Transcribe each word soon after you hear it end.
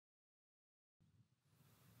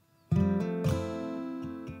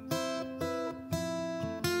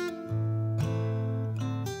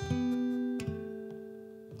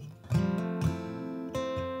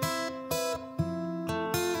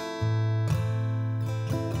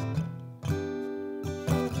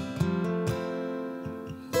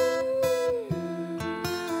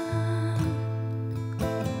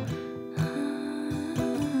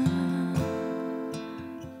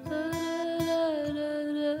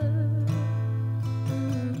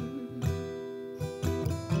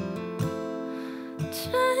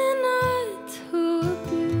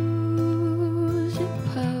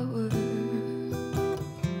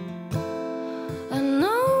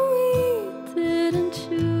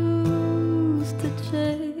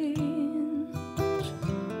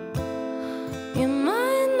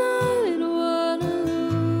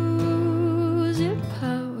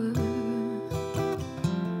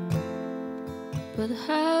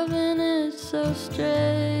having it so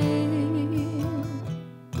strange.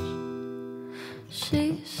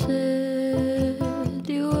 She said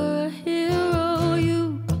you were a hero,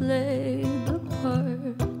 you played the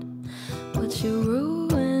part, but you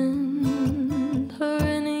ruined her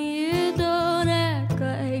in a year. Don't act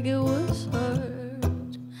like it was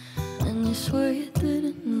hard, and you swear you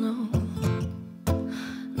didn't know.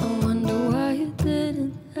 No wonder why you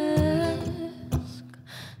didn't ask.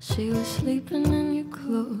 She was sleeping in your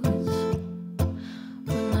clothes,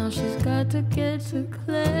 but now she's got to get to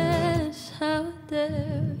class. How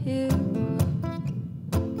dare you?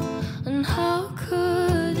 And how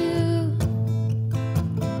could you?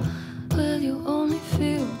 Well, you only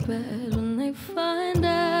feel bad when they find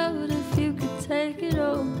out. If you could take it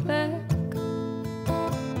all back,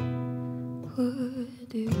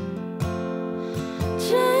 would you?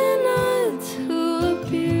 Try not to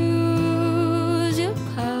abuse your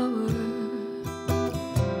power.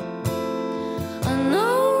 I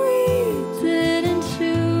know we didn't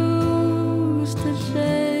choose to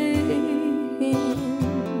change.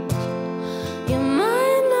 You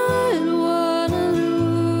might not wanna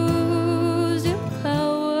lose your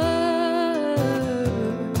power,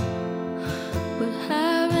 but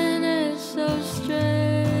having it so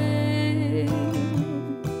strange.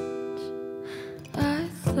 I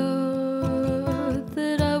thought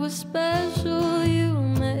that I was special. You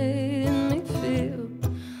made me feel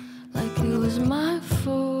like it was my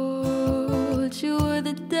fault. You were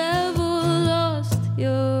the devil, lost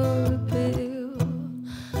your appeal.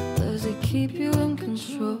 Does it keep you in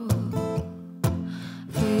control?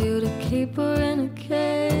 For you to keep her in a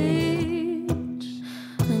cage,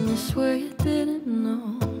 and you swear you didn't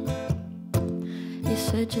know. You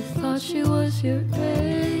said you thought she was your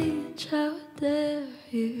age. How dare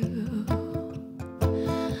you?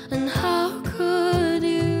 And how could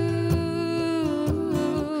you?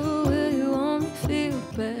 Will you only feel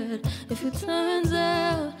bad if it turns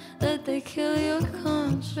out that they kill your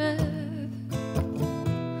contract?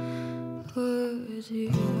 Would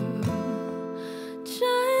you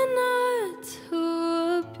try not to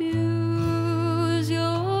abuse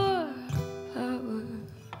your power?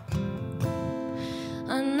 I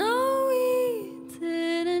know we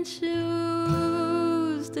didn't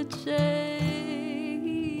choose to change.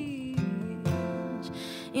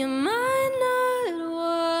 You might